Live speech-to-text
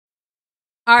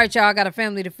All right, y'all. I got a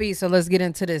family to feed, so let's get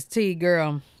into this tea,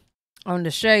 girl. On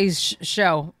the Deshae's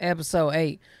show, episode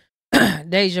 8,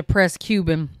 Daeja pressed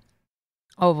Cuban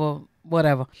over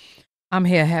whatever. I'm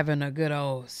here having a good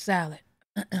old salad.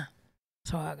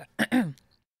 So I got,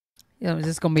 this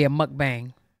is gonna be a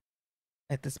mukbang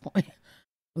at this point.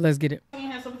 Let's get it.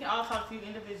 So we can all talk to you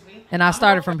individually. And I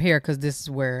started from here because this is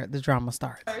where the drama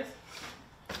starts.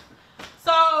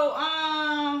 So,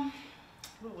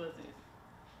 what was it?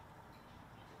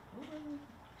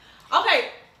 Okay,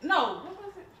 no. What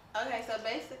was it? Okay, so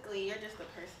basically, you're just the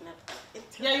person that.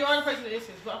 Yeah, you are the person with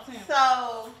issues. But I'm saying.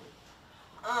 So,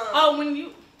 when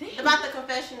you about the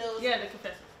confessionals. Yeah, the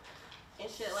confessionals. And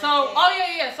shit like so,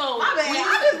 that. yeah. So, my bad.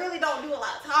 I just really don't do a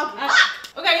lot of talking.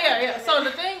 Okay, yeah. So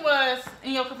the thing was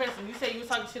in your confession, you said you was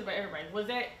talking shit about everybody. Was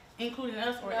that including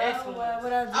us or excluding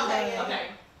us? Okay,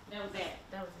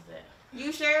 that was that.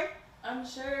 You sure? I'm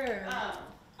sure.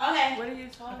 Okay. What are you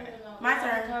talking about? My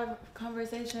turn.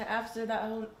 Conversation after that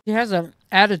whole. She has an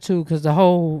attitude because the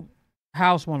whole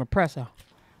house want to press her.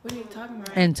 What are you talking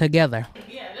about? And together.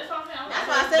 Yeah, that's what I'm saying. That's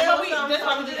why I said That's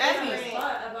why we just asked me.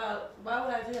 Why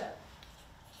would I do that?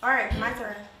 All right, my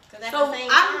turn. So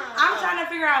I'm trying to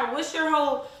figure out what's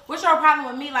your problem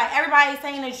with me? Like everybody's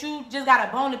saying that you just got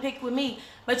a bone to pick with me,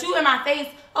 but you in my face,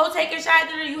 oh take your shot,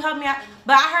 you help me out.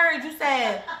 But I heard you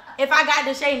said if I got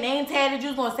Deshae name tatted, you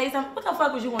was gonna say something. What the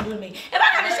fuck was you gonna do to me? If I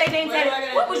got Deshae name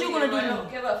tatted, what was you gonna do to me? I don't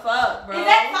give a fuck, bro. Is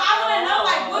that so? I wanna know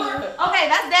like okay,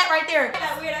 that's that right there.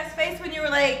 That weird ass face when you were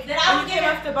like when you came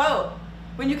off the boat,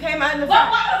 when you came out in the. Why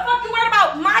the fuck you worried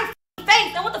about my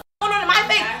face and what the fuck going on in my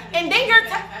face? And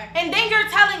then you're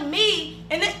telling me,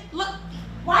 and then look,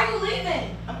 why are you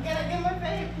leaving? I'm gonna get my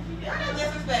baby. You're not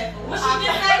disrespectful. What she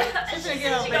just say? She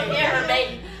gonna get her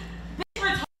baby.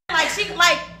 Bitch,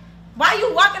 like, why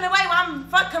you walking away while I'm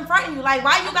confronting you? Like,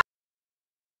 why you got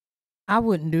I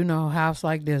wouldn't do no house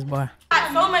like this, boy.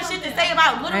 so much shit to say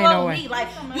about little old me? Like,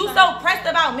 you so pressed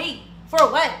about me.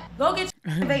 For what? Go get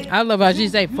your baby. I love how she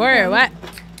say, for what?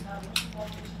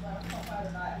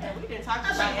 We didn't talk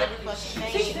about every fucking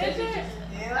thing. She did it.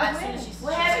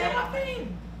 What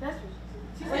happened? That's what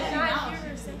she said. She's not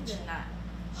here or something.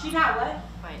 She's not what?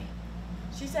 Fighting.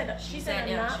 She said I'm not she was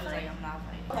fighting. like, I'm not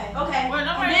fighting. Okay. Well,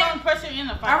 nobody gonna pressure you in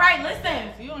the fight. All right,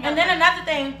 listen. And then another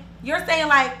thing, you're saying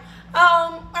like,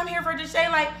 I'm here for Deshae.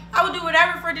 Like, I would do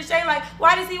whatever for Deshae. Like,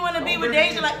 why does he want to be with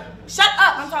Daeja? Like, shut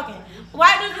up. I'm talking.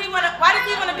 Why does he want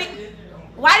to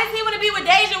be with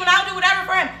Daeja when I'll do whatever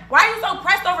for him? Why are you so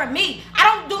pressed over me? I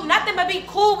don't do nothing but be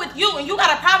cool with you, and you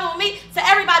got a problem with me to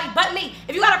everybody but me.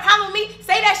 If you got a problem with me,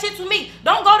 say that shit to me.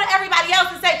 Don't go to everybody else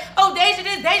and say, oh, Daeja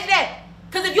this, Daeja that.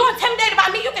 Because if you intimidated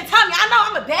by me, you can tell me. I know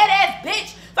I'm a badass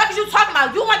bitch. Fuck is you talking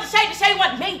about? You want Deshae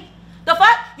want me. The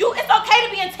fuck? It's okay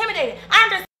to be intimidated. I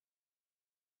understand.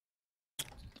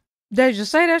 Daeja,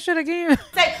 say that shit again.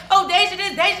 Say, oh, Daeja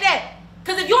this, Daeja that.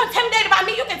 Because if you intimidated by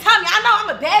me, you can tell me. I know I'm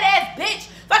a badass bitch.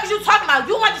 Fuck is you talking about?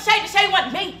 You want Deshae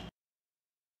want me.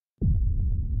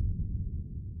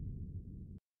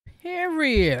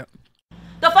 Period.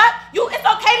 The fuck? It's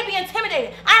okay to be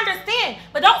intimidated. I understand.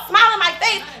 But don't smile in my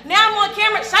face. Now I'm on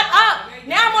camera. Shut up.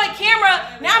 Now I'm on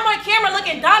camera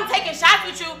looking dumb, taking shots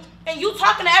with you. And you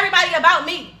talking to everybody about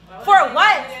me. For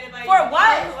what? For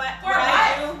what? For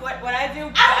what? What I do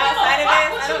outside of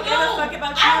this, I don't give a fuck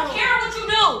about you. I don't care what you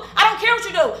do. I don't care what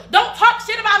you do. Don't talk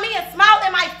shit about me and smile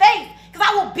in my face. Because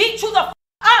I will beat you the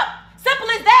up. Simple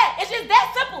as that. It's just that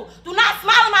simple. Do not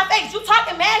smile in my face. You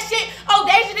talking mad shit. Oh,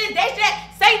 Daeja this, Daeja that.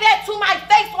 Say that to my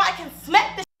face so I can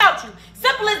smack the shit out you.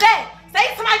 Simple as that. Say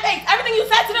it to my face. Everything you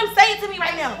said to them, say it to me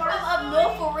right now.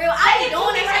 No, for real. I ain't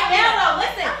doing it right now, though.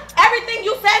 Listen, everything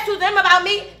you said to them about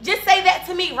me, just say that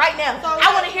to me right now.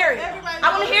 I want to hear it. I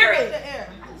want to hear it.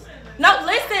 No,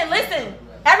 listen.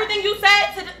 Everything you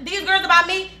said to these girls about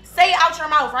me, say it out your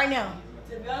mouth right now.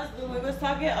 To be honest, when we was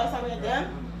talking, I was talking to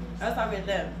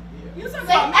them. You say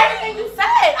everything you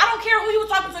said. I don't care who you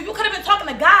were talking to. You could have been talking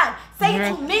to God. Say it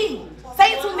to me.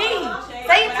 Say it to me.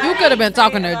 Say it to me. You could have been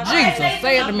talking to Jesus.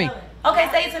 Say it to me. Okay,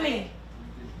 say it to me.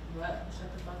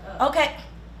 Okay.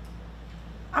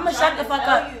 I'm gonna shut the fuck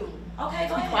up. Okay,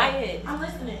 go ahead. Quiet. I'm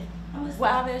listening.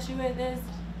 What I have an issue with this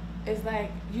is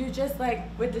like you just like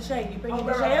with Deshae. You bring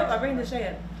Deshae up, I bring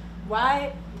Deshae up.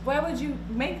 Why would you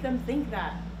make them think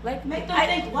that? Like make them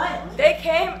think what? They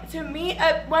came to me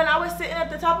when I was sitting at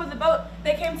the top of the boat.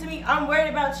 They came to me. I'm worried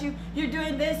about you. You're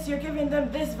doing this. You're giving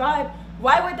them this vibe.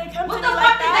 Why would they come to me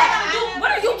like that?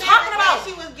 What are you talking about?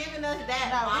 She was giving us that.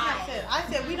 I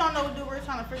said we don't know what to do. We're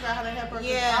trying to figure out how to help her.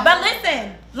 Yeah. But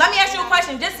listen, let me ask you a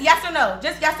question. Just yes or no.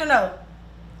 Just yes or no.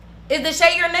 Is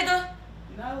Deshae your nigga?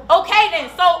 No. Okay then.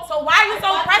 So why are you so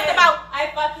pressed about? I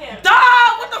fuck him.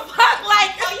 Dog, what the fuck?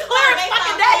 Like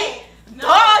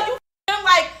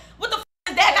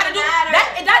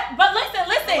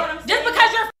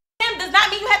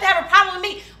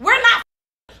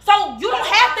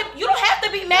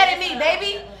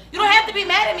to be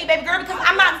mad at me, baby girl, because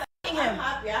I'm not f***ing him. I'm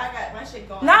happy. I got my shit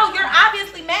going. No, you're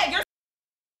obviously mad. You're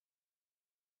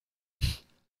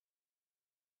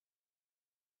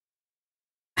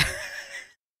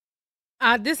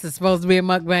This is supposed to be a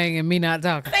mukbang and me not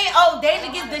talking. saying, oh,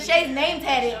 Daeja gets Deshae's name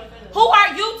tatted. Who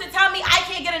are you to tell me I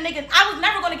can't get a nigga? I would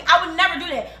never do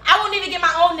that. I won't even get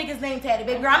my own nigga's name tatted,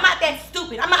 baby girl. I'm not that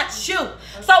stupid. I'm not you.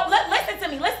 So listen to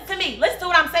me. Listen to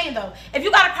what I'm saying though. If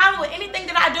you got a problem with anything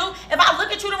that I do, if I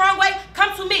look at you the wrong way,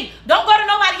 come to me. Don't go to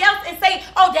nobody else and say,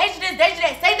 oh, Daeja this, Daeja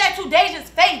that. Say that to Daeja's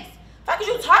face. Fuck is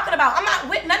you talking about? I'm not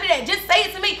with none of that. Just say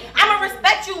it to me. I'ma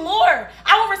respect you more.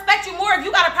 I will respect you more. If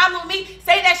you got a problem with me,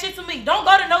 say that shit to me. Don't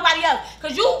go to nobody else.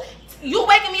 Cause you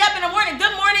waking me up in the morning,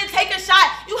 good morning, take a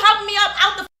shot. You helping me up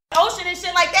out the ocean and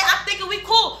shit like that. I'm thinking we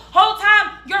cool. Whole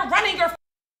time you're running your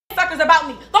suckers about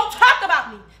me. Don't talk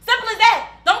about me. Simple as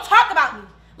that. Don't talk about me.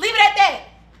 Leave it at that.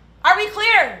 Are we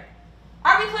clear?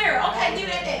 Are we clear? Okay, leave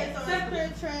it at that. Simple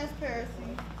transparency.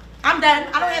 I'm done.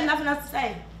 I don't have nothing else to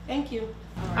say. Thank you.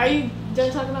 Are you done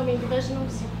talking about me in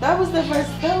professionals? That was the first.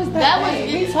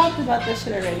 We talked about this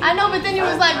shit already. I know, but then you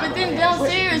was like, but then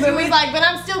downstairs you was like, but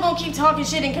I'm still gonna keep talking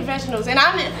shit in confessionals, and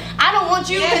I don't want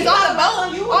you because on the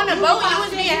boat you was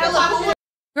being hella cool.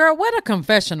 Girl, where the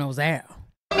confessionals at?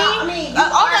 I mean,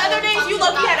 all the other days you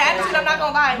low-key had an attitude, I'm not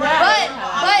gonna lie.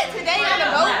 But today on the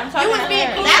boat, you was being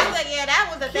cool. That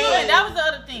was the thing. That was the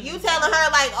other thing. You telling her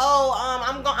like, oh,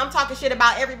 I'm talking shit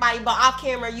about everybody, but off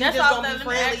camera you That's just all gonna be that-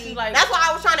 let me ask friendly. you, like- That's why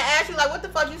I was trying to ask you, like, what the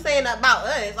fuck you saying about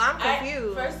us? I'm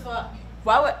confused. First of all,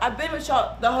 why would I've been with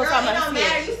y'all the whole time? Girl, it don't I'm here.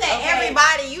 matter. You said Okay.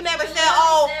 everybody. You never said,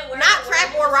 oh, not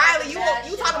Trap or Riley. You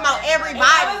talking about If I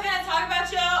everybody. was gonna talk about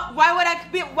y'all, why would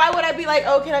I be like,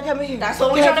 oh, can I come in here? That's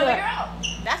what we trying to figure out.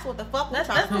 That's what the fuck we're That's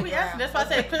trying to what we figure asked. out. That's why I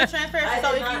said clear transparency.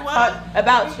 So if you want, Talk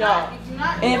about y'all.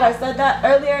 And if I said that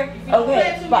earlier,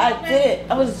 okay, but I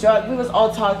didn't. I was drunk. We was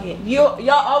all talking.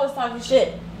 Y'all always talking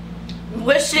shit.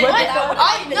 What shit? What?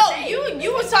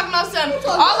 You was talking about something.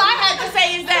 All I had to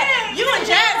say is that you and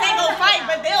Jazz ain't gonna fight,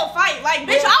 but they'll fight. Like,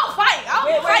 bitch, I'll fight. I'll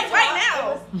fight right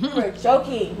now. We were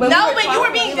joking. No, but you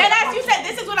were being dead ass. You said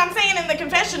this is what I'm saying in the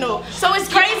confessional. So it's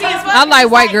crazy as fuck. I like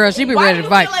It's white girls. She be why ready do to you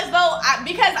fight. feel as though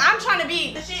because I'm trying to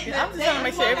be. I'm just trying to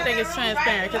make sure everything is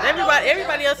transparent because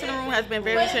everybody else in the room has been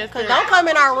very transparent. Don't come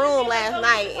in our room last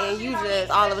night and you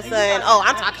just all of a sudden, oh,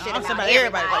 I'm talking shit about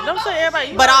everybody. Like, don't say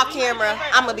everybody. But off camera,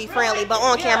 I'm gonna be friendly. But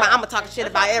on camera, I'm gonna talk shit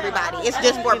about everybody. It's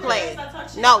just for play.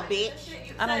 No, bitch.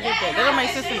 I don't get that. That don't make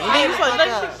sense to me. And then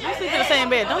you sleep in the same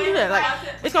bed. Don't do that. Like,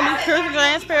 it's gonna be pure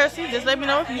transparency. Just let me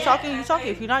know if you talking, you talking.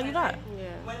 If you're not, you're not.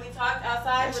 When we talked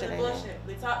outside with the bullshit,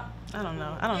 we talked. I don't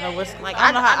know. I don't know what's Like,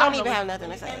 I I don't even have nothing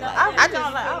to say. Like, I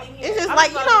just, it's just like,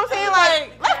 you know what I'm saying?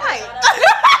 Like, let's fight.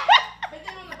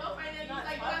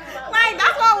 Like,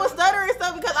 that's why I was stuttering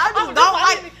stuff because I just don't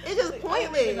like, it's just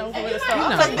pointless.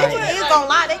 Because bitches is gonna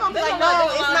lie. They gonna be like,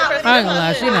 no, it's not. I ain't gonna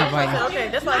lie, she not fighting. Okay,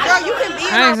 that's why. Girl, you can be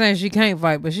in I ain't a saying she can't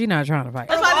fight, but she not trying to fight.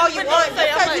 That's all you want. Just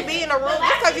because you be in a room,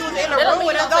 just because you was in a room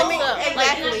with us, don't mean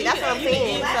exactly. That's what I'm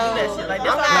saying. So Like, I'm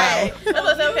that's not.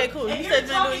 why I say, okay, cool. You said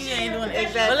you ain't doing it, you ain't doing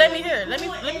it. But let me hear it. Let me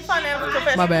find out if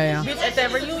professional. My bad, Bitch, at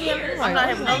that reunion, I'm not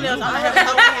having no nails. I'm not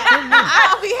having no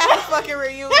I'll be having a fucking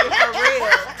reunion for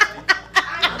real.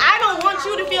 I don't want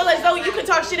you to feel as though you can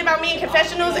talk shit about me in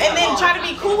confessionals and then try to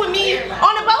be cool with me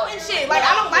on the boat and shit. Like,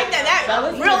 I don't like that.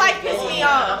 That real life pisses me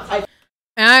off.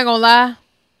 And I ain't gonna lie.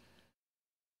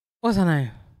 What's her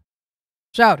name?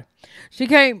 Shout it. She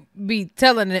can't be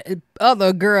telling the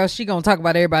other girls she gonna talk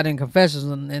about everybody in confessions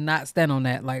and not stand on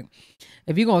that. Like,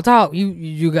 if you gonna talk,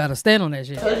 you gotta stand on that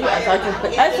shit. I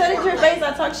said it to your face.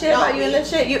 I talk shit about you and this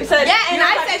shit. You said Yeah, and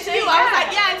I said to you, I was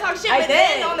like, yeah, I talk shit, but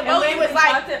then on the boat you was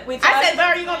like, I said,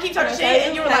 "Bro, you gonna keep talking shit?"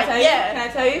 And you were like, yeah. Can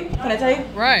I tell you? Can I tell you?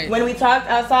 Right. When we talked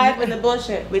outside with the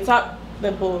bullshit, we talked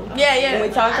the bull. Yeah. When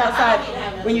we talked outside,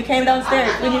 when you came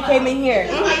downstairs, when you came in here,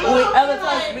 when we ever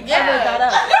talked, we ever got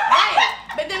up. Right.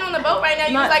 But then on the boat right now,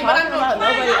 you was like, but I'm about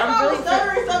gonna. nobody. I'm really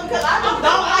Stuttering something because I just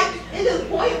don't like, it's just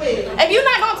pointless. If you're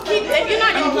not gonna keep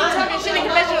talking shit in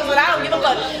confessionals, but I don't give a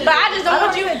fuck. But I just don't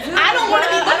want you. I don't want to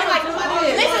be looking like.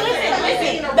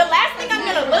 Listen. The last thing I'm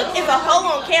gonna look is a hoe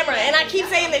on camera, and I keep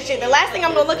saying this shit. The last thing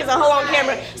I'm gonna look is a hoe on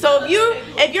camera. So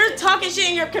if you're talking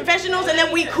shit in your confessionals and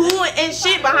then we cool and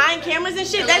shit behind cameras and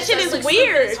shit, that shit is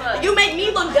weird. You make me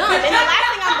look dumb, and the last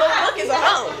thing I'm gonna look is a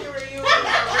hoe.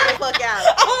 Get the fuck out.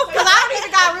 Because I don't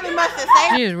even got really much to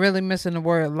say. She is really missing the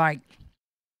word like.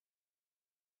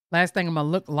 Last thing I'm gonna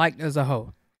look like is a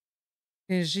hoe.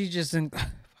 And she just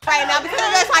right now because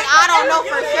it's just like I don't know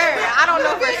for sure. I don't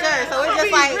know for sure. So it's just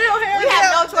like we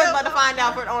have no choice but to find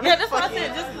out for on. Yeah, that's what I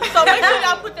said. So make sure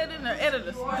y'all put that in the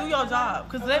editors. Do your job,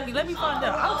 cause let me find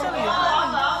out. I'm telling you.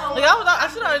 Like I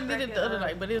should already did it the other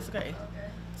night, but it's okay.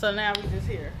 So now we just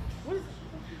here.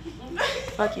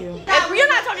 Fuck you. If you're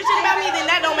not talking shit about me, then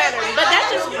that don't matter. But that's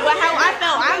just how I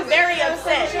felt. I'm very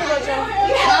upset.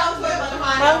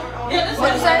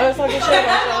 What you say? I was talking shit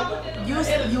about y'all. You was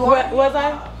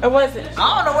I? Or was it?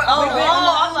 I don't know what. I don't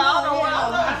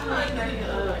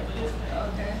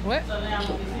know what. What?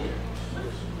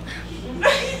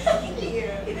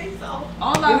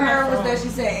 All I heard was that she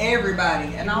said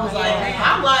everybody, and I was like,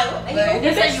 I'm like,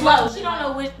 This is slow. She don't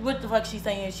know what the fuck she's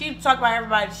saying. She talk about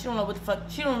everybody. She don't know what the fuck.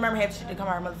 She don't remember half the shit that come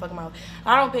out her motherfucking mouth.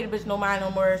 I don't pay the bitch no mind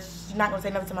no more. She's not gonna say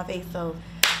nothing to my face. So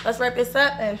let's wrap this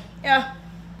up and yeah,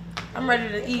 I'm ready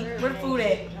to eat. Where the food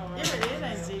at?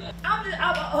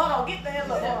 Hold on, get the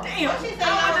hell up. Damn. I was just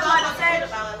about to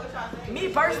say, me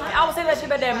personally, I would say that shit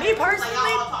about that. Me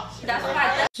personally, that's what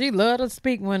I. She love to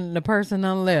speak when the person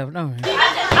done left. Don't she?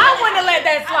 I wouldn't have let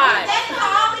that slide.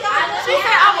 She said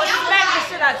I would smack the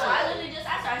shit out you. I literally just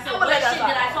asked her. I said, what shit did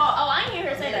I talk? Oh, I didn't hear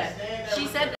her say that. She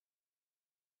said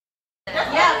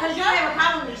that. Yeah, because you don't have a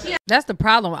problem with me. That's the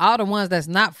problem. All the ones that's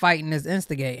not fighting is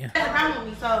instigating. She has a problem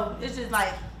with me, so it's just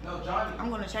like, I'm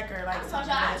gonna check her. Like,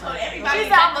 I told everybody. She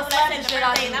said I'm gonna slap the the shit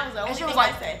out first you. day, and that was the And only she was thing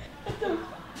like, I said.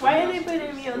 Why are they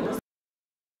putting me on the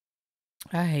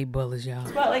I hate bullies, y'all.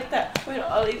 spot like that? When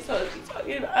all these times you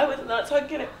talking, I was not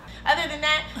talking. Other than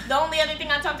that, the only other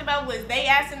thing I talked about was they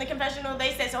asked in the confessional,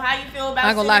 they said, so how you feel about I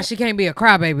ain't gonna lie, she can't be a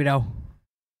crybaby though.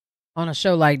 On a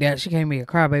show like that, she can't be a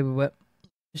crybaby, but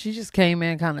she just came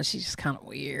in she's just kind of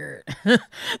weird.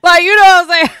 Like, you know what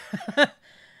I'm saying?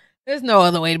 There's no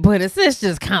other way to put it. It's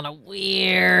just kind of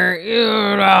weird, you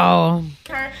know.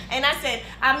 her? And I said,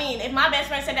 I mean, if my best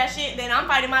friend said that shit, then I'm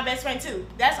fighting my best friend too.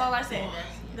 That's all I said.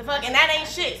 The fuck, and that ain't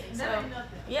shit. So,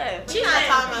 yeah. She's not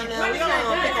talking about that. We don't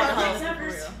want to pick on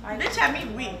her. Bitch had me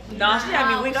weak. nah, she had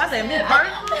me weak. I said, me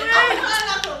personally.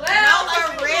 No,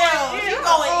 for real. She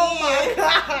going in.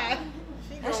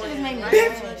 That shit just made me mad.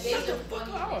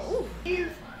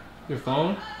 Your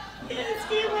phone? Yes,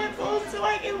 give my phone so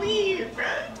I can leave, bro.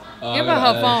 Give her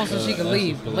her phone so she can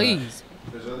leave, please.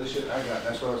 There's other shit I got.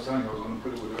 That's what I was telling you. I was gonna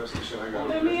put it with the rest of the shit I got.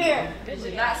 Let me hear.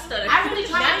 I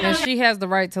really And she has the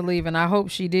right to leave, and I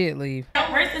hope she did leave.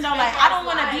 Person though, like I don't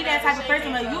want to be that type of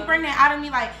person. Like you bring that out of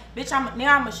me, like bitch, I'm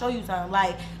gonna show you something.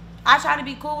 Like I try to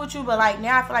be cool with you, but like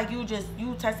now I feel like you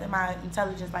testing my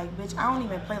intelligence. Like bitch, I don't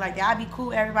even play like that. I be cool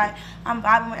with everybody. I'm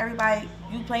vibing with everybody.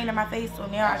 You playing in my face, so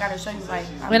now I gotta show you like.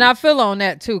 And I feel on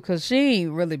that too, cause she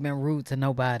ain't really been rude to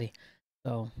nobody.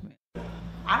 So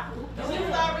Yeah,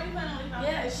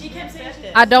 she kept saying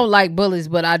shit. I don't like bullies,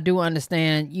 but I do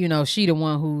understand. You know, she the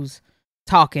one who's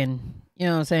talking. You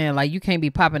know what I'm saying? Like, you can't be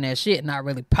popping that shit and not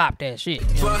really pop that shit. You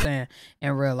know what I'm saying?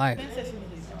 In real life.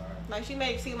 Like, she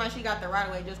made it seem like she got the right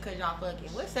of way just because y'all fucking.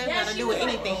 What's that got to do with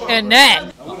anything? And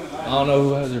that. I don't know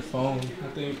who has her phone. I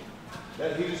think.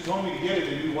 He just told me to get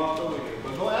it and you walked over here.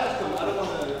 But go ask him. I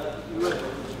don't know.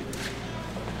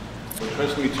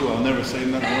 Especially too, I'll never say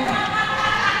nothing wrong.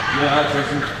 Yeah, I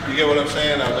trust you. You get what I'm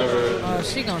saying? I'll never. Oh,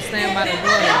 she gonna stand by the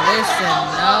door and listen.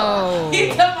 No.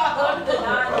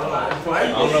 I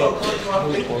don't know.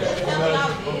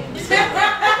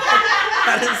 I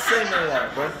didn't say none of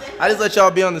that, bro. I just let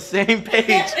y'all be on the same page.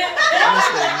 I didn't say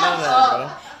none of that, bro.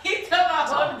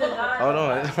 Hold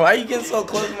on. Why are you getting so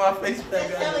close to my face? Why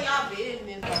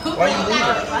you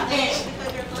leaving?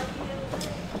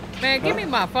 Man, give me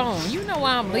my phone. You know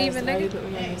why I'm leaving, Why you nigga.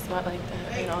 put me on the spot like that?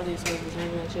 And all these niggas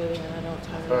hanging at you, and I don't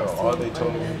talk Bro, about all they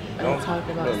told me. I don't talk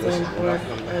about Bro, listen, sin when I or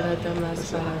come back, that dumb last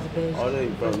son of a bitch. All they,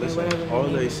 bro, listen. All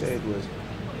they said was,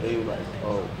 they were like,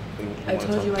 oh. I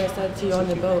told you what I said to you on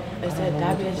the boat. I said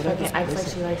that bitch fucking acts like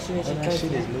she likes you and she That doesn't.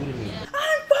 shit is new to me.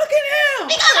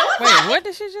 Wait, what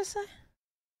did she just say?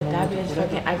 That bitch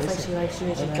fucking acts like she likes you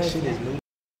and she That shit is doesn't. new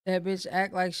That bitch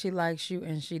act like she likes you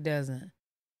and she doesn't.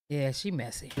 Yeah, she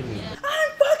messy. to me.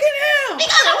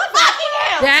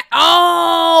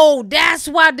 That's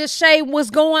why Deshae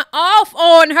was going off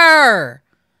on her.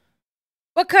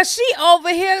 Because she over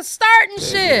here starting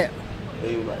shit.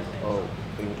 They were like, oh.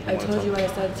 I told you what I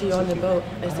said to you on the boat.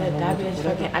 I said that bitch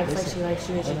fucking acts like she likes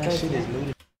you and she That shit is doesn't.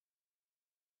 new to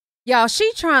Y'all,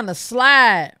 she trying to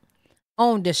slide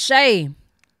on Deshae.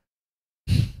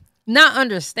 Not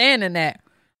understanding that.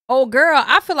 Old girl,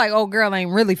 I feel like old girl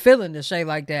ain't really feeling Deshae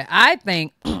like that. I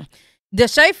think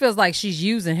Deshae feels like she's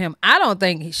using him. I don't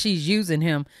think she's using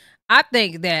him. I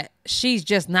think that she's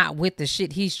just not with the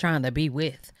shit he's trying to be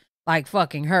with. Like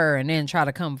fucking her and then try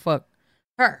to come fuck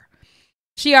her.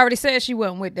 She already said she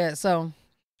wasn't with that, so.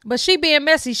 But she being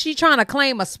messy. She trying to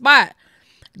claim a spot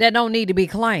that don't need to be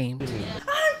claimed. I'm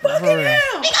fucking him.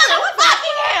 Because I'm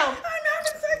fucking him. I'm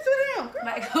having sex with him.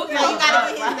 Like, So you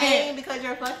gotta get his name because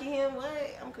you're fucking him? What?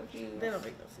 I'm confused. That don't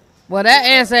make no sense. Well, that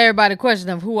answers everybody's question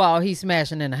of who all he's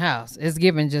smashing in the house. It's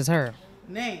giving just her.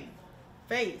 Name,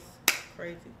 face,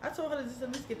 crazy. I told her to just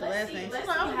at least get the last name. She's like,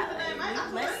 I'm gonna get the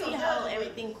name. Let's see how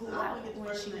everything cool out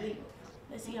when she leave.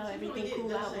 Let's see how everything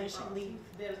cool out when she leave.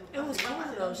 It was cool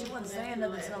though. She wasn't saying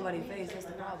nothing to somebody's face. That's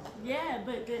the problem. Yeah,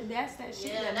 but that's that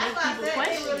shit that That's makes why I people said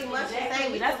question. ain't really much to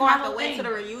say. We That's just gonna my have to whole wait thing. to the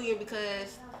reunion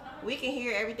because we can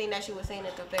hear everything that she was saying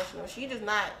in confessional. She just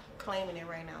not claiming it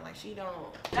right now. Like she don't.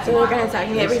 So we're gonna attack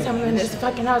me every time I'm in this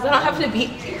fucking house. I don't have to be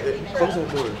here. Close the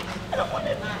door. I don't want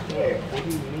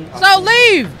to. So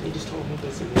leave. They just told me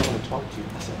they said they want to talk to you.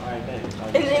 I said, all right,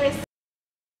 bet. His name is.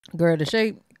 Girl, the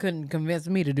shape couldn't convince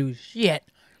me to do shit.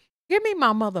 Give me my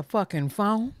motherfucking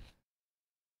phone.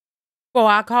 Or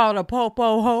I call the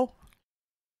popo ho.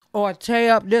 Or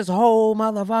tear up this whole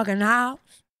motherfucking house.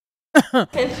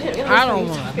 I don't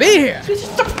want to be here. Shut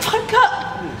the fuck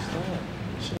up.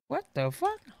 What the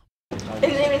fuck?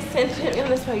 His name is Sentient.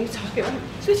 That's why you talking about.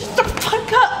 Shut the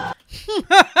fuck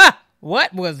up.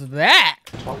 What was that?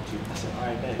 Talk to you. I said, all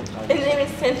right, bet. His name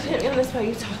is Sentient. That's why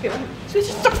you talking about.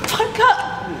 Shut the fuck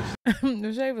up.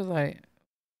 The shape was like,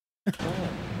 Shut up.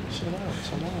 Shut up.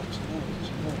 Shut up.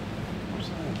 I'm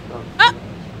sorry,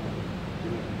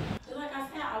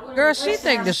 bro. girl, she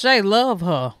think the Shay love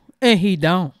her. And he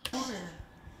don't.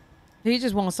 He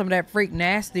just wants some of that freak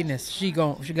nastiness she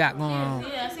got going on.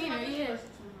 Yeah, I seen her. Yeah,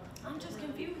 I'm just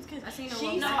confused because I seen her.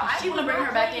 She want to bring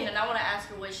her back in, and I want to ask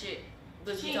her what shit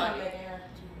was she talking about.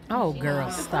 Oh, girl,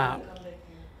 stop.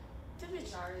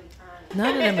 None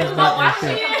of No, them is I about see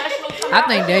that shit. confessional I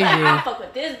think tomorrow. Deja I is. fuck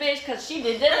with this bitch because she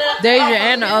did this. Deja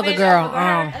and the other girl,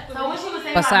 So what she was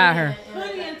saying beside about her.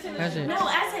 me- That's it. No,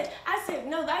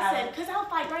 I said, because I'll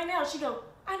fight right now. She go,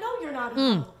 I know you're not a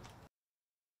hoe.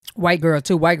 White girl,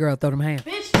 too. White girl, throw them hands.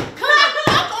 Bitch, come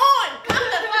the fuck on. Come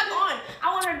the fuck on.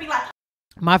 I want her to be like,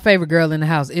 My favorite girl in the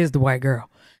house is the white girl.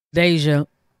 Deja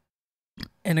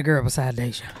and the girl beside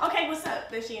Deja. okay, what's up?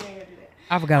 Then she ain't gonna do that.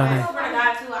 I forgot her I name. swear to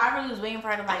God, too, I really was waiting for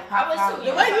her to like pop out.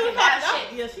 The way you popped out.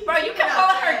 Shit. Yeah, she. Bro, you kept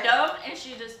calling her dumb, and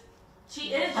she is.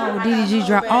 Oh, DDG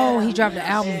dropped. Oh, he dropped the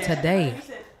album today.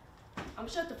 I'm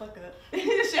shut the fuck up.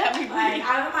 Shit, I be like,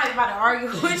 I'm not about to argue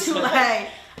with you. Like,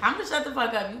 I'm gonna shut the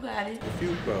fuck up. You got it. If you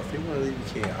want to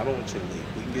leave, you can. I don't want you to leave.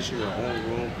 We can get you your own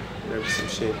room, whatever, some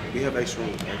shit. We have extra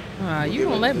rooms, man. You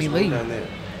gonna let me leave. Down there.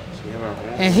 So we have our own.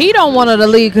 And he don't want her to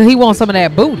leave because he wants some of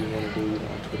that booty.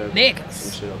 Niggas.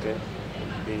 Some shit, okay?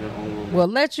 Be in your own room. Will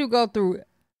let you go through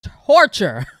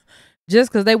torture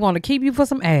just because they want to keep you for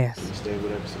some ass. Stay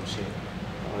whatever, some shit.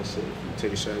 All that shit. If you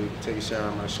take a shower, you can take a shower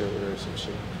on my shirt, whatever, some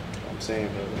shit. I'm saying,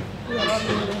 brother.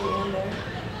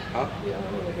 Huh?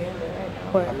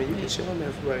 I mean, you can chill in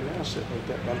there for right now, shit like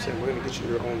that. But I'm saying we're gonna get you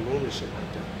your own room and shit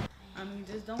like that. I mean,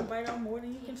 just don't bite off more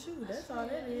than you can chew. That's all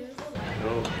that is.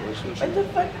 No, What the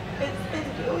fuck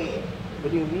is doing?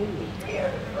 what do you mean?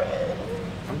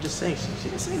 I'm just saying, she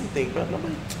didn't say anything, bro.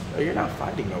 Nobody, you're not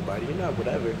fighting nobody. You're not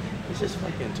whatever. It's just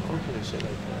fucking talking and shit like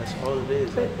that. That's all it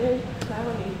is. But they're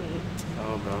clowning me.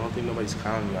 Oh, bro, I don't think nobody's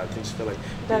clowning you. I think she feel like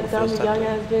That people dumb feel young stuck.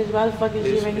 ass bitch. Why the fuck is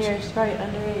she Bitch, even bitch. here? She's probably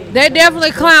underage. They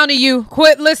definitely clowning you.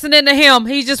 Quit listening to him.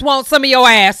 He just wants some of your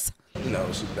ass.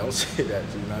 No, she don't say that.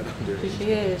 She's not underage. She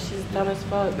is. She's dumb as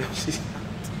fuck. No, she's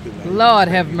not. Lord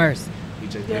have mercy. You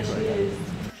check Yes, that she right is.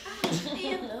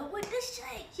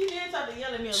 She did try to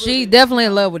yell at me a little She bit. definitely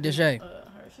in love with Deshae. Her.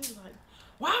 She was like,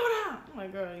 why would I? I'm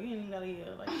like, girl, you ain't even gotta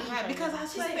yell. Like, Right, because I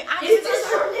said,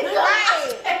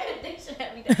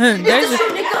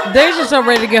 Deja's so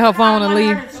ready to get her phone and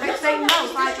leave. Say no.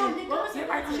 Like,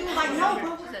 she was like, no,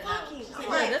 bro, we're fucking.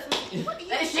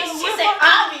 She said,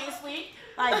 obviously.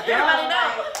 like, Everybody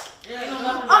knows.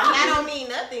 That don't mean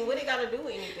nothing. What it got to do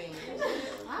with anything?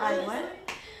 Like, what?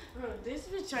 Bro, this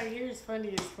bitch right here is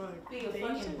funny as fuck. Be a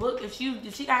fucking book. If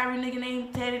she got her nigga name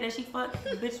tatted that she fucked,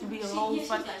 the bitch would be a whole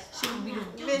fuck. She would be the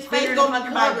Bitch face gonna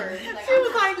be covered. she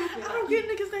was like, I don't get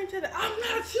niggas name tatted. I'm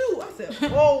not you. I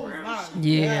said, oh my.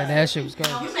 Yeah, that shit was crazy.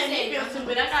 You made me feel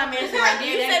stupid. I got mad right there.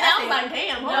 You said that, I was like,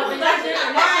 damn. No, but that's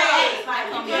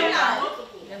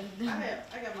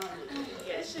I got mine.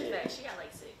 Yeah, she got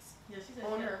like 6. Yeah, she said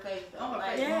On her face. on her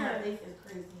face. Yeah. This is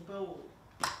crazy. Boom.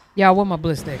 Y'all, where my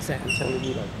bliss sticks at? I'm telling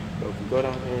you, like, bro, if you go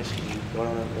down there and she go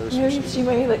down there and Maybe she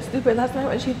made me look stupid last night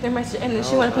when she threw my shit in and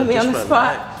she wanted to put me on the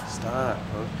spot. Stop,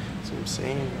 bro. That's what I'm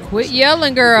saying. Bro. Quit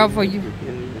yelling, girl, for you.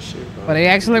 But they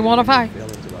actually wanna fight.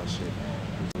 Feelings about shit.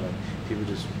 Like, people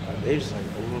just, they just like,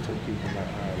 oh, we don't talk to people like, all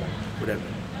right, like, whatever.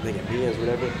 making videos,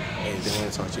 whatever, and they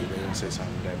want to talk to you, they want to say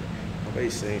something, whatever.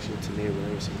 Nobody's saying shit to me or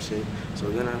whatever, some shit. So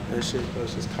then that shit, bro,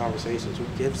 it's just conversations. Who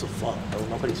gives a fuck, bro?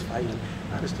 Nobody's fighting.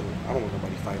 I don't want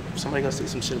nobody fighting. If somebody gonna say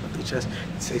some shit about their chest,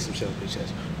 say some shit about their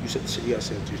chest. You said the shit you gotta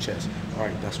say with your chest. All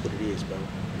right, that's what it is, bro.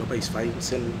 Nobody's fighting.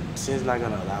 Sin's not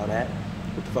gonna allow that.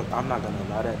 What the fuck? I'm not gonna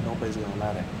allow that. Nobody's gonna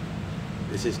allow that.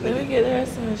 It's just Let me get the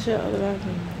rest of the shit out of the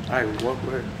bathroom. All right, we walk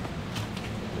with her.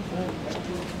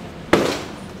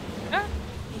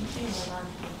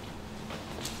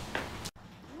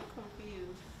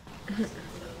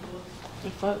 The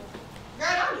fuck? Girl,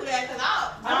 don't do that, cause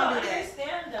I'll do that.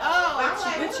 Understand though. Oh, I'm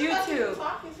like, with who you the fuck two. you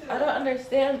talking to? I don't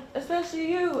understand,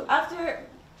 especially you. After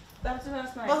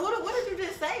last night. But what did you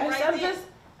just say I right said there? just,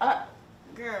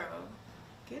 Girl,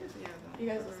 get it together. you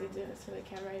guys will see this to the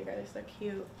camera. You guys are so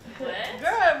cute. Girl,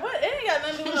 what? It ain't got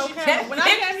nothing to do with no camera. When I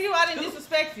came to you, I didn't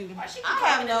disrespect you. I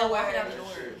have no words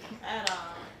at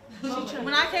all.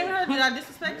 When I came to her, did I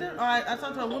disrespect her? Or I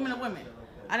talked to a woman of women?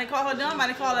 I didn't call her dumb. I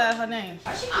didn't call her her name.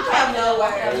 I have no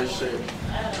words.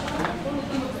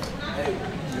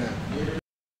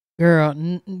 Girl,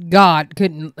 God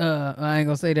couldn't. I ain't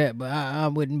gonna say that, but I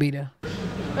wouldn't be there.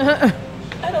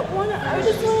 I don't wanna. I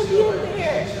just wanna be in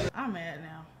there. I'm mad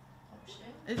now.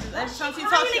 It's just, every time she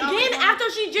Crying talks, again after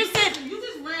she just said. you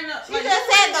just ran up. She just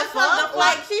said the fuck.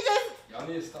 Like, she just. Y'all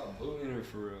need to stop bullying her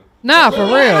for real. Nah, for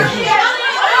real.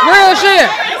 Real shit.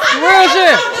 Real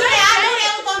shit.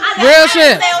 Real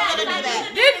shit.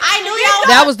 I knew y'all.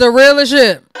 That was the realest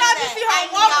shit. I just see her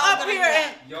walk up here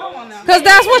and come on now. Cause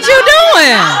that's what you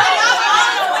doing.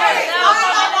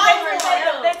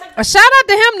 A shout out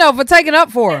to him though for taking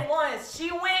up for her. Once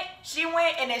she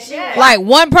went, and then she Like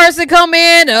one person come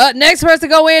in, next person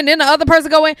go in, then the other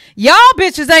person go in. Y'all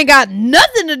bitches ain't got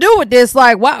nothing to do with this.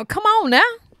 Like, wow, come on now.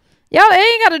 Y'all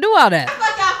ain't got to do all that.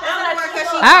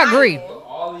 I agree. But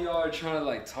all of y'all are trying to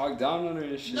like talk down on her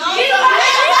and shit.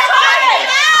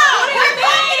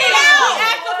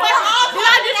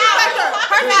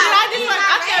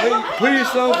 Put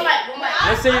yourself.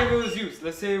 Let's say it was you.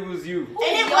 Let's say it was you.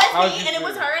 And it was me, and it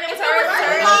was her, and it was her, and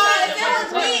it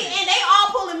was her. And they all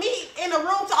pulling me in the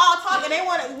room to all talk, and they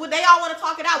all want to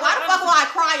talk it out. Why the fuck will I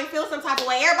cry and feel some type of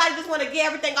way? Everybody just want to get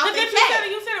everything off their chest.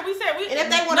 You said it. We said we. And if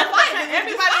they want to fight, then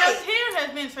everybody else here has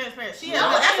been transparent. She has.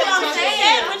 That's what I'm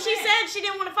saying. When she said she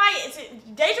didn't want to fight,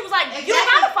 Daeja was like, "You don't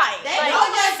have to fight." They know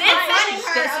just confronting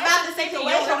her about the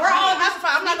situation. We're all just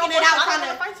speaking it out, trying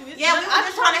to. Yeah, we were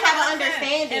just trying to have an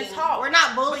understanding. We're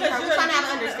not bullying her. We're trying to have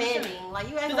an understanding. Like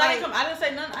you asked, I didn't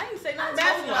say nothing. I didn't say nothing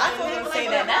bad to you. I told her to say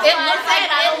that. It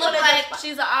looked like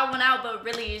she's an odd one out, but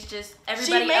really it's just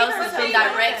everybody else has been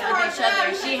direct with each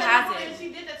other. She hasn't. She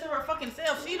did that to her fucking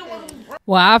self. She the one who.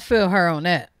 Well, I feel her on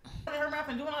that. Her mouth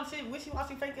and doing all the shit,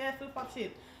 wishy-washy, fake ass flip flop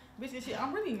shit. Bitch and shit.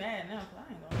 I'm really mad now. I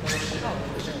ain't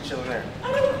gonna. Chilling there.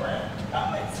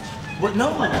 What?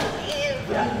 No.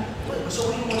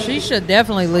 She should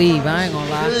definitely leave. I ain't gonna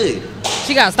lie. Good.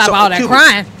 She gotta stop So, all that Cuban,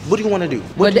 crying. What do you want to do?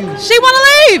 But she wanna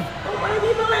leave.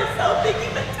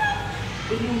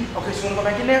 Okay, so you wanna go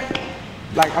back in there?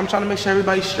 Like, I'm trying to make sure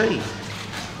everybody's straight.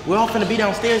 We're all finna be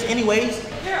downstairs anyways.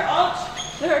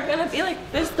 They're gonna be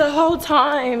like this the whole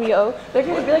time, yo. They're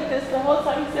gonna be like this the whole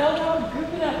time. You see all y'all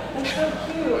grouping up. I'm so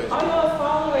cute. All y'all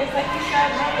followers, like you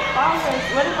said, my followers.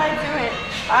 What am I doing?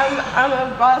 I'm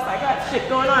a boss. I got shit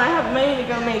going on. I have money to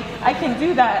go make. I can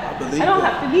do that. I don't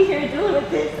have to be here dealing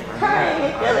with this, crying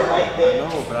and feeling like this. I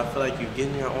know, but I feel like you're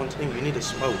getting your own thing. You need to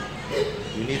smoke.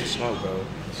 You need to smoke, bro.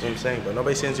 That's what I'm saying, but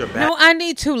nobody sends your back. No, I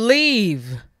need to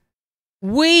leave.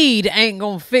 Weed ain't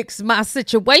gonna fix my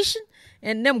situation.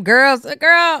 And them girls,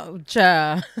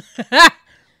 child.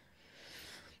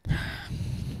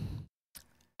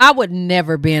 I would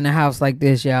never be in a house like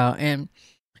this, y'all. And,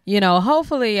 you know,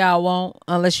 hopefully y'all won't,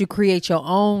 unless you create your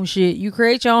own shit. You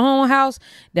create your own house,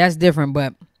 that's different.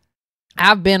 But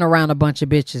I've been around a bunch of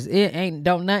bitches.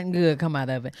 Don't nothing good come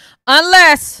out of it.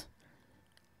 Unless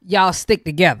y'all stick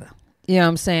together. You know what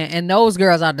I'm saying? And those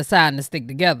girls are deciding to stick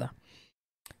together.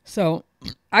 So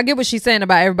I get what she's saying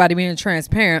about everybody being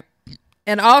transparent.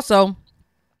 And also,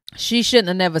 she shouldn't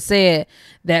have never said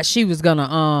that she was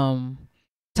gonna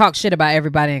talk shit about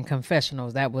everybody in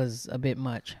confessionals. That was a bit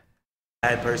much.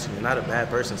 Bad person. You're not a bad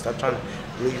person. Stop trying to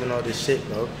believe in all this shit,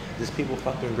 bro. These people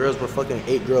fucking girls were fucking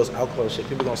 8 girls out close shit.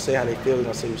 People gonna say how they feel. They're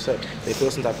gonna say what's up. They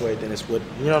feel some type of way, then it's what,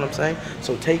 you know what I'm saying?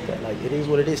 So take that. Like, it is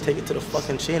what it is. Take it to the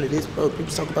fucking chin. It is, bro.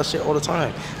 People talk about shit all the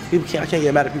time. I can't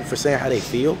get mad at people for saying how they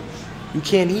feel. You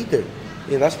can't either.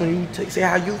 Yeah, that's when you say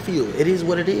how you feel. It is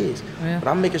what it is. Yeah. But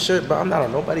I'm making sure, but I'm not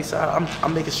on nobody's side.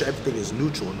 I'm making sure everything is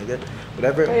neutral, nigga.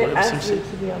 Whatever some shit.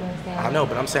 I know,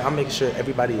 but I'm saying I'm making sure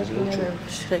everybody is neutral.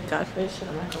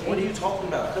 What are you talking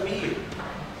about? Come here.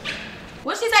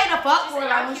 What she say the fuck for?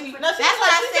 Like when she, that's what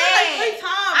I said. Like 3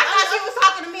 times. I thought she was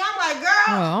talking to me. I'm like,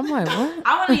 girl. Oh, I'm like, what?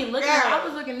 I wasn't even looking. I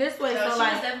was looking this way, so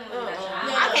like,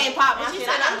 I can't pop my shit.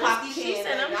 I gotta pop these She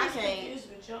said I'm I just can't. confused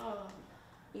with y'all.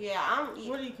 Yeah, I don't.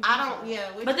 Yeah.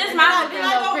 but this my thing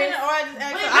though, Chris. Or I just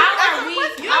asked her. You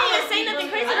didn't even say nothing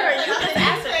crazy to her. You just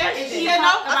asked her question. She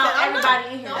talked about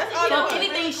everybody in here. So if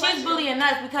anything, she's bullying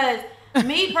us because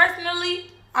me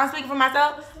personally, I'm speaking for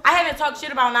myself. I haven't talked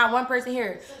shit about not one person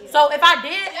here. So if I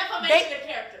did,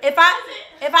 if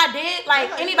I did,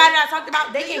 like anybody that I talked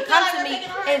about, they can come to me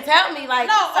and tell me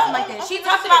like something like that. She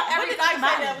talked about everything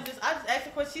about it. I just asked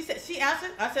her question. She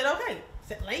answered. I said okay.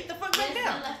 Lay the fuck back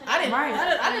down. I didn't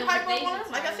pipe up on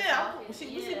her. Like I said, we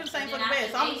sleep in the same fucking bed,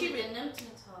 so I'm gonna keep it.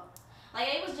 Like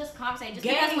it was just conversation. Just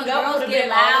because when girls get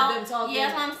loud,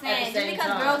 yeah, that's what I'm saying. Just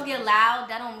because girls get loud,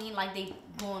 that don't mean like they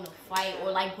going to fight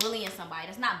or like bullying somebody.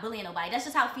 That's not bullying nobody. That's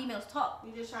just how females talk.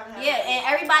 You just try to have and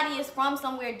everybody is from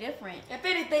somewhere different. If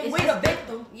anything, we're the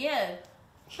victim. Yeah.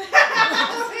 We really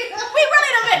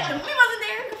the victim. We wasn't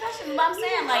there in confession, but I'm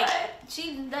saying like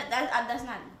that's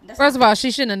not. First of all,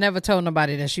 she shouldn't have never told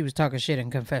nobody that she was talking shit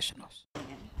in confessionals.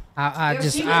 I agree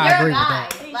with that.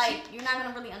 Like you're not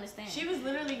gonna really understand. She was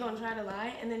literally gonna try to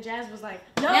lie, and then Jazz was like,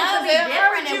 "No, it's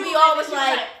different." And we all was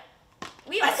like,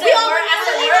 we all were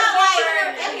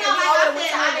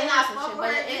I did not smoke her.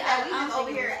 We just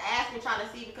over here asking, trying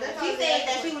to see because she said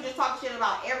that she was just talking shit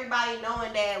about everybody,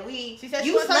 knowing that you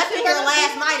slept in here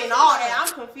last night and all that. I'm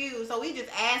confused, so we just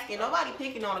asking. Nobody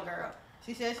picking on a girl.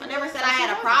 She said I never said I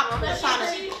had a problem.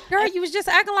 Girl, you was just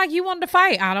acting like you wanted to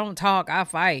fight. I don't talk, I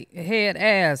fight. Head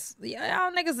ass.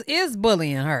 Y'all niggas is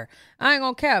bullying her. I ain't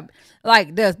gonna cap.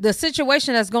 Like the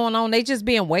situation that's going on, they just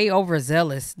being way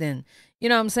overzealous. Then you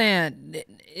know what I'm saying?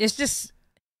 It's just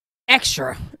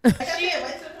extra.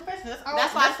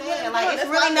 That's why I said, like, it's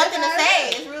really nothing to say.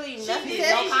 It's really nothing. She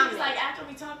was like, after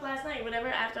we talked last night, whatever,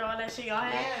 after all that shit y'all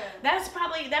had, that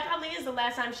probably is the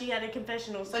last time she had a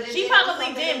confessional. So she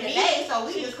probably did me. So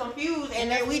we just confused, and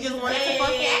then we just wanted to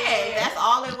fucking ask. That's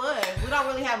all it was. We don't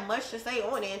really have much to say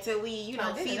on it until we,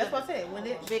 see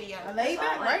the video. I laid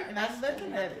back, right? And I just let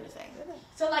them have it.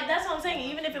 So, like, that's what I'm saying.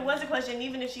 Even if it was a question,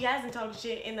 even if she hasn't talked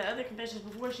shit in the other confessions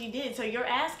before she did. So you're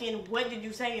asking, what did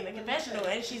you say in the confessional?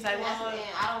 And she's like, well,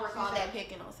 I don't recall that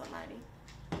picking on somebody.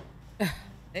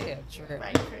 Yeah, true.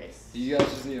 Right, Chris. You guys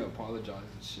just need to apologize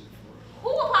and shit for it.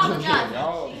 Who apologized?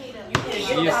 Y'all,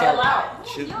 you stop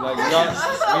shit. Like,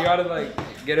 we gotta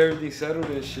like get everything settled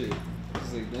and shit.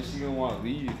 It's like, then she's gonna want to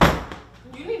leave.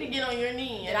 You need to get on your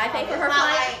knees. Did I pay for her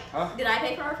flight? Huh? Did I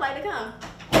pay for her flight to come?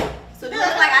 So do it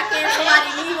like I can't somebody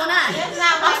leave or not.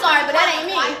 I'm sorry, but that ain't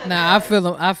me. Nah, I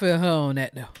feel her on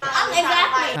that though.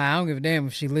 Exactly. I don't give a damn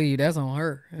if she leave. That's on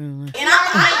her. And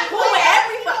I'm cool with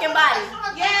every fucking body.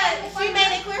 Yeah, she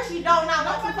made it clear she don't not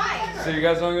want to fight. So you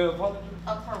guys don't get apologize?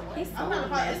 I'm not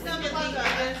apologizing.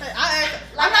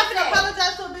 I'm not gonna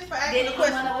apologize to a bitch for asking a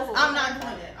question. I'm not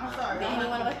doing that. I'm sorry. Did any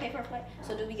one of us pay for a flight?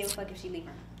 So do we give a fuck if she leave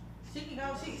her? She can go.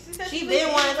 She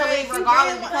been wanting to leave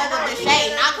regardless because of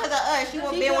Deshae, not because of us. She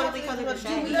won't been wanting because of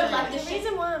Deshae. Like, the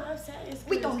reason why I'm upset is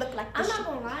we don't look like I'm not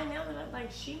gonna lie now that like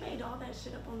she made all that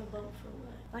shit up on the boat for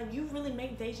what? Like you really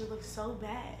make Daeja look so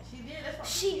bad.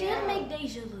 She did make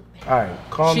Daeja look bad. All right,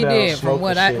 calm down. She did from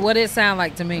what it sound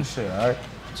like to me. Shit, all right.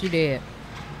 She did.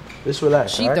 Just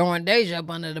relax. She throwing Daeja up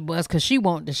under the bus because she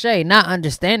want Deshae, not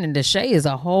understanding Deshae is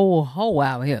a whole hoe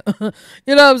out here.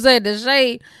 You know what I'm saying?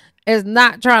 Deshae is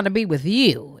not trying to be with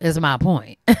you, is my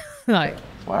point. Like,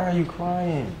 why are you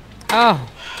crying? Oh.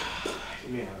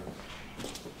 Give me a hug.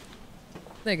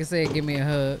 Nigga said, give me a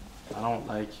hug. I don't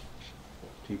like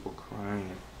people crying.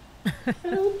 I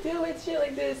don't deal with shit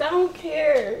like this. I don't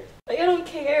care. Like, I don't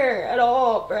care at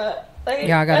all, bruh. Like,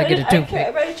 yeah, I gotta get it too. I care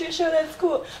about your show. That's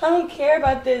cool. I don't care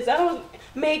about this. I don't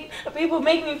make people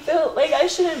make me feel like I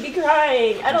shouldn't be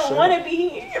crying. I don't want to be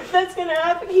here. If that's gonna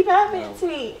happen, keep happening to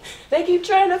me. They keep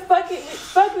trying to fuck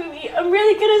with me. I'm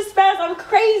really gonna spaz. I'm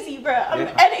crazy, bro. I'm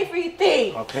at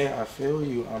everything. Okay, I feel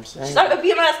you. I'm saying. She's not gonna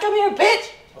be my ass. Come here, bitch.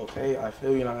 Okay, I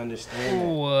feel you and I understand that.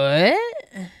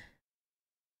 What?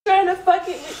 Trying to fuck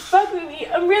with me.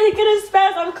 I'm really gonna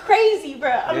spaz. I'm crazy, bro.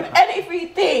 I'm at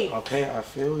everything. Okay, I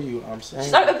feel you. I'm saying.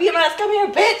 She's not gonna be my ass. Come here,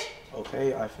 bitch.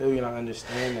 Okay, I feel you and I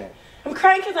understand that. I'm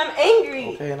crying because I'm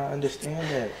angry. Okay, and I understand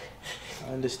that.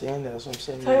 I understand that. That's what I'm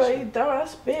saying. Tell you, you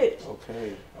dumbass bitch.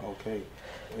 Okay.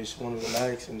 I just want to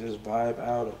relax and just vibe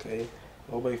out, okay?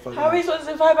 Nobody fucking. How are we supposed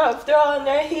to fight about if they're all in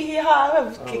there? Hee hee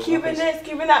ha. Cuban this,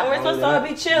 Cuban that. We're supposed to all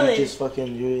be chilling. You just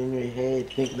fucking, you're in your head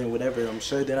thinking that whatever. I'm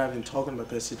sure they're not even talking about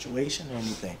that situation or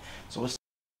anything. So it's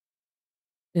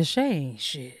Deshae ain't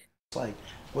shit. It's like,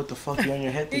 what the fuck you on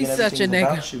your head thinking He's such a everything's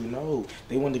nigga. about you? No,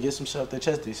 they wanted to get some shit off their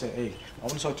chest. They said, hey, I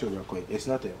want to talk to her real quick. It's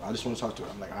nothing. I just want to talk to her.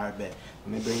 I'm like, all right, bet.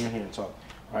 Let me bring you in here and talk.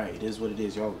 All right, it is what it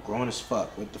is. Y'all grown as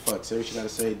fuck. What the fuck? Say what you gotta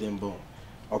say, then boom.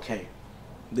 Okay.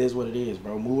 It is what it is,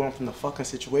 bro. Move on from the fucking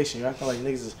situation. You're acting like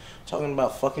niggas is talking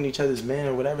about fucking each other's men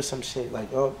or whatever, some shit.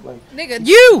 Like, oh, like. Nigga,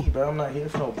 you! Bro, I'm not here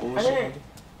for no bullshit.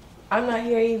 I'm not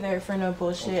here either for no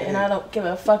bullshit, and I don't give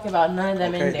a fuck about none of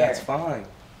them in there. That's fine.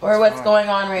 Or what's going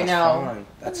on right now.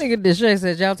 That nigga Deshae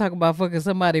said y'all talk about fucking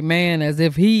somebody man as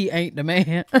if he ain't the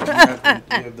man. You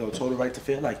have the total right to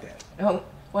feel like that. I don't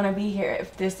want to be here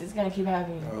if this is going to keep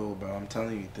happening. Oh, bro, I'm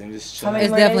telling you, things just How change. many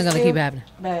It's more definitely days gonna too? keep happening.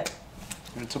 But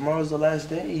And tomorrow's the last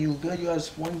day. You good? You got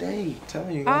just one day. I'm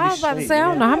telling you. I was about to say, I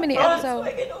don't know how many episodes.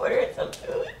 I can order some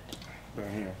food.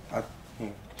 Right here.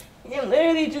 Here. You can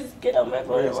literally just get on my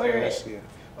phone and order it. Yeah.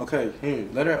 Okay, here.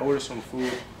 Let her order some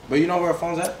food. But you know where her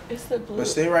phone's at? It's the blue. But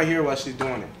stay right here while she's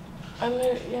doing it.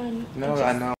 No,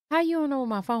 I know. How you don't know where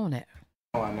my phone at?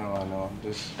 Oh, I know. I'm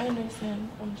just. I understand.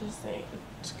 I'm just saying.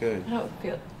 It's good. I don't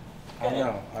feel. I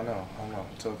know.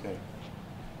 It's okay.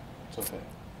 It's okay.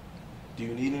 Do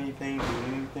you need anything?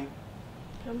 I'm fine.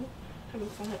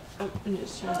 I'm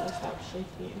just trying to stop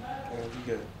shaking. Yeah, you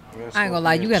good. I ain't gonna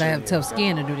lie, you gotta have tough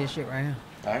skin to do this shit right here.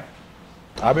 Alright.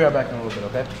 I'll be right back in a little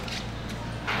bit, okay?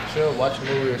 Chill, watch a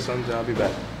movie or something. I'll be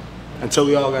back. Until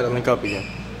we all gotta link up again.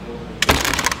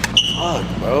 Fuck,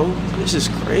 bro. This is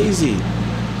crazy.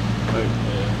 Like,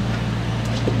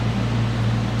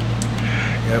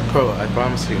 yeah, bro, I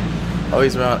promise you.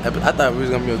 Always around. I thought it was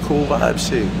gonna be a cool vibe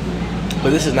shit. But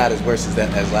this is not as worse as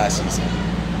last season.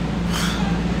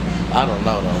 I don't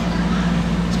know though.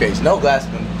 It's crazy. No glass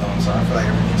been thrown, so I feel like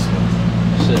everything's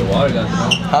smooth. Shit, water got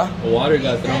thrown. Huh? Water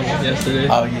got thrown yesterday.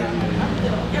 Oh yeah.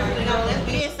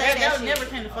 That never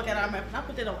came the fuck out of our mouth. I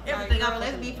put that on everything.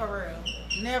 Let's be for real.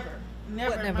 Never.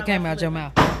 What never came out your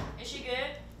mouth? Is she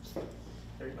good?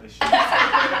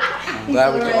 I'm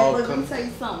glad we can all come. Say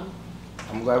something.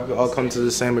 I'm glad we can all come to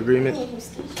the same agreement.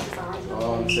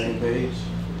 All on the same page.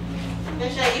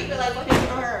 Deshae, you feel like what happened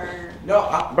to her?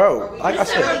 No, bro. Like I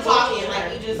said. Talking,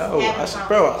 like you just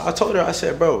I told her. I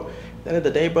said, bro. At the end of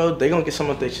the day, bro, they gonna get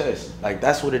something off their chest. Like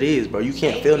that's what it is, bro. You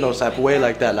can't feel no type of way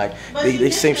like that. Like they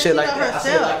say shit like that. I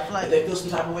said, like, if they feel some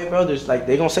type of way, bro, there's like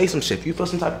they gonna say some shit. If you feel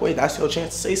some type of way, that's your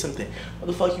chance to say something. What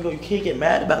the fuck you can't get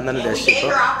mad about none of that shit, bro.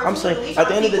 I'm saying at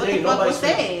the end of the day,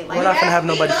 we're not gonna have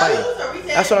nobody fighting.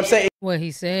 That's what I'm saying. What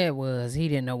he said was he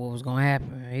didn't know what was gonna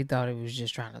happen. He thought he was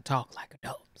just trying to talk like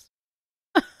adults.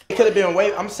 It could have been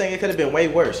way. I'm saying it could have been way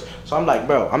worse. So I'm like,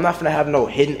 bro, I'm not gonna have no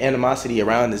hidden animosity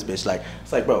around this bitch. Like,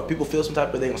 it's like, bro, people feel some type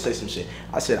of way, they gonna say some shit.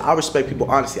 I said, I respect people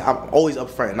honesty. I'm always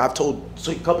upfront, and I've told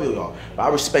a couple of y'all, but I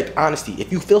respect honesty.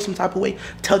 If you feel some type of way,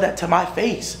 tell that to my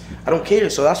face. I don't care.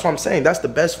 So that's what I'm saying. That's the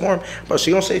best form. But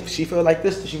she gonna say, she feel like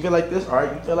this. She feel like this. All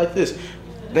right, you feel like this.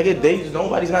 Nigga,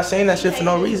 nobody's not saying that shit for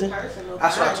no reason.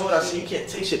 That's what I told her. I said, you can't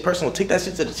take shit personal. Take that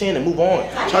shit to the chin and move on.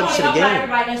 Charge it to the game.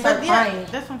 That's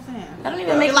what I'm saying. I don't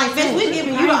even make like, bitch, we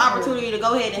giving you the opportunity to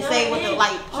go ahead and say what the,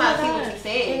 like, try to see what you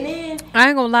said. I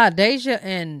ain't gonna lie, Daeja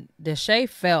and Deshae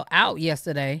fell out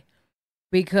yesterday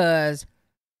because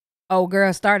old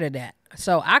girl started that.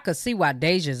 So I could see why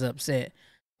Deja's upset.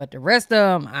 But the rest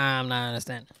of them, I'm not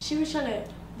understanding. She was trying to,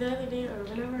 the other day, or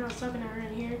whenever I was talking to her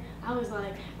in here, I was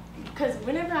like, because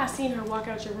whenever I seen her walk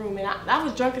out your room, and I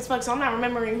was drunk as fuck, so I'm not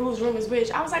remembering whose room is which.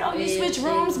 I was like, oh, you switch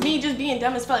rooms? Me just being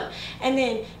dumb as fuck. And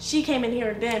then she came in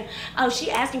here, then, oh,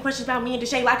 she asking questions about me and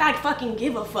Deshae, like I fucking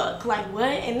give a fuck. Like, what?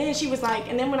 And then she was like,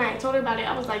 and then when I told her about it,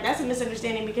 I was like, that's a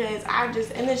misunderstanding because I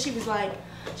just, and then she was like,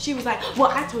 well,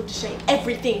 I told Deshae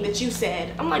everything that you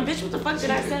said. I'm like, bitch, what the fuck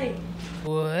did I say?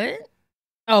 What?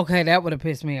 Okay, that would have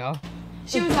pissed me off.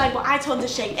 She was like, well, I told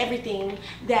Deshae everything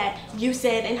that you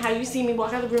said and how you see me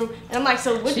walk out the room. And I'm like,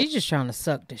 so what? She's just trying to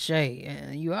suck Deshae,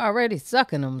 and you already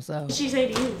sucking them, so. She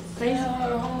say to you, crazy.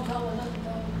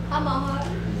 I'm on her.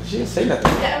 She didn't say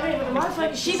nothing.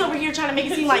 Yeah, she's over here trying to make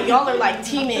it seem like y'all are like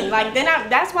teaming. Like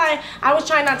that's why I was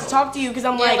trying not to talk to you because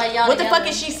I'm like what the fuck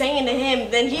is she saying to him?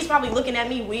 Then he's probably looking at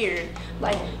me weird.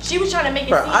 Like she was trying to make it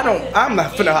seem. I'm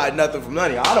not finna hide nothing from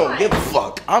none of y'all. I don't give a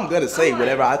fuck. I'm gonna say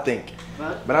whatever I think.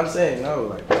 But I'm saying no,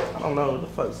 like I don't know what the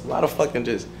fuck. There's a lot of fucking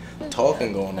just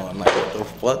talking going on. Like what the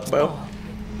fuck, bro?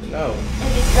 No.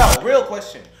 No, real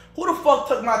question. Who the fuck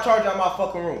took my charger out of my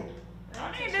fucking room? I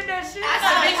did that shit.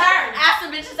 Ask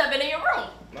the bitches that been in your room.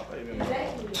 Nobody been in my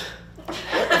room. She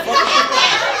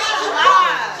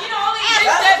the only bitch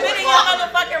that been in your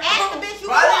fucking room. Ask the bitch you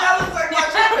Riley, that looks like my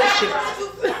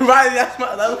charger. Riley, that's my.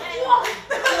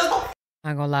 I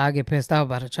ain't gonna lie, I get pissed off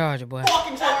by the charger, boy.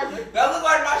 fucking charger. That looks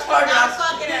like my charger. Nah,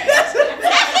 fucking that shit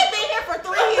been here for 3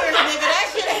 years, nigga. That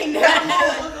shit ain't never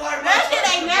moved. That shit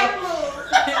ain't never moved.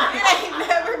 It ain't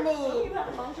never moved.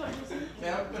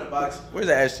 Man, I'm in a box. Where's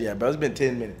the ashtray at, bro? It's been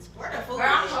 10 minutes. Where the food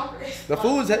is? The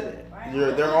food's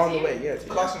they're on the way. Yeah,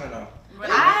 boxing or no? I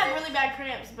had really bad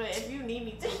cramps, but if you need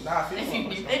me to. Nah,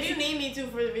 If you need me to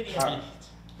for the video.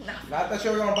 Nah, I thought you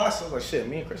were gonna box. I was like, shit,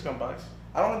 me and Chris gonna box.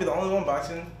 I don't want to be the only one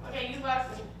boxing. Okay, you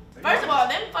boxing. First of all,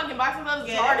 them fucking boxing gloves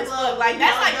is hard as fuck. Like,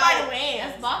 that's like fighting with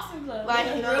hands. That's boxing gloves. Like,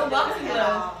 real boxing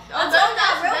gloves. I'm talking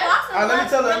about real boxing Alright, let me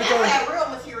tell her. Real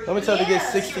material. Let me tell her to get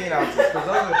 16 ounces. Cause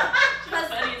those are,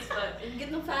 Get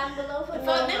them 5 below for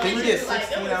can you get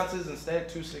 16 ounces instead?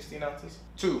 2 16 ounces?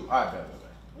 2. Alright, bet.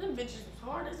 Them bitches was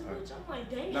hard as a bitch. I'm like,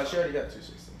 dang. No, she already got 2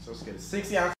 16. So let's get it.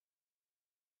 60 ounces.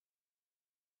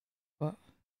 What?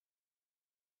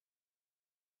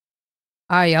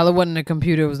 Alright, y'all, it wasn't the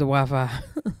computer, it was the Wi-Fi.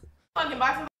 Fucking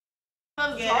boxing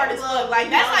gloves is hard as fuck. Like,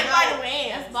 that's like fighting with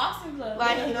hands. That's boxing gloves.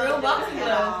 Like, real boxing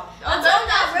gloves. I'm talking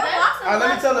about real boxing Alright,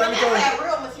 let me tell her.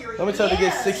 Real material. Let me tell her to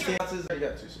get 16 ounces. I already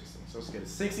got 2 16. So let's get it.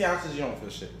 60 ounces, you don't feel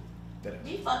shit. Dead ass.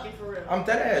 You fucking for real. I'm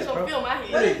dead ass, You bro. gonna feel my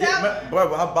Really, head.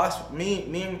 bro, I boxed me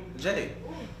and Jay.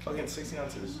 Fucking 16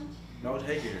 ounces. No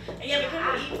headgear. Yeah, but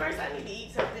can we eat first? I need to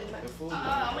eat something. The food.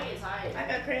 I'm gonna get tired. I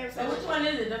got cramps. So which one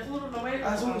is it? The food or the way?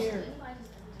 That's what I'm saying.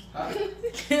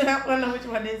 I wanna know which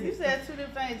one is it. You said 2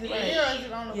 different things. Is it here or is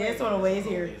it on the way? Yeah, it's on the way. It's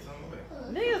here.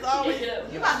 Niggas always.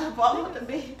 You about to fall with the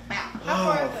big. How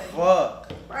far is it?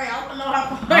 Fuck. Right, I don't know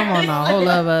how far. I'm on a whole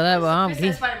other level. I'm He said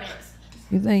geek. Spider-Man.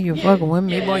 You think you're fucking with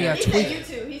me, boy? You're He said tweaking. you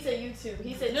two. He said you two.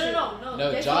 He said No,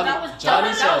 Yes, Johnny- That was Johnny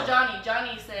That said- was Johnny.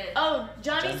 Johnny said. Oh,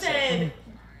 Johnny said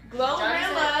Glow Johnny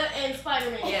Grandma and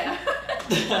Spider-Man. Yeah.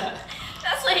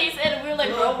 That's what he said. And we were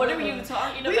like, bro, what are you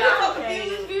talking We about? were so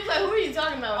confused. We was like, who are you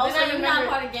talking about? Oh, Then so I you're not remembered-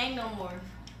 part of the gang no more.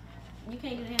 You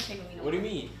can't do the handshake with me no more. What do you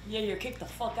mean? Yeah, you're kicked the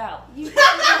fuck out. You can't do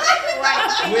the Wait,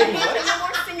 handshake no more.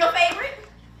 It's your favorite.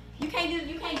 You can't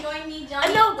join me,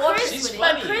 Johnny. No, or Chris. Chris with it.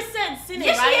 But Chris said sit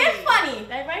Yes, she right. is funny.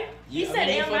 That right? He Yeah, said I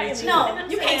mean, it funny right. too. No,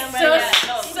 you can't sus.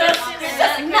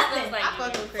 nothing. I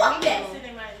fuck with Chris. Fuck that.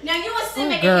 Sitting right. Now you a sit Oh,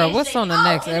 making girl, handshake. what's on the Oh,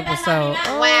 next is it that not episode?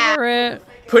 enough? Wow. Over it.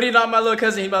 Put it on my little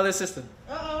cousin. He my little sister.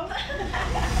 Somebody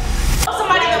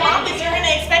in the office, you're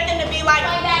gonna expect them to be like,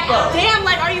 damn,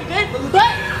 like, are you good? But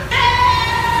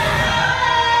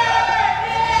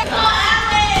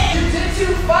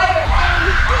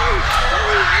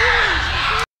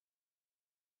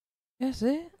That's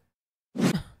it.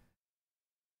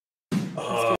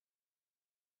 All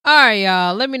right,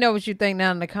 y'all. Let me know what you think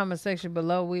down in the comment section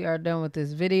below. We are done with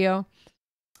this video.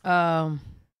 We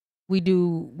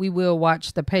will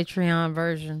watch the Patreon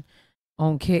version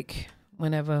on Kick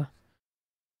whenever.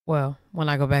 Well, when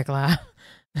I go back live.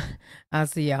 I'll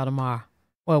see y'all tomorrow.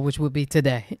 Well, which would be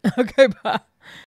today. Okay, bye.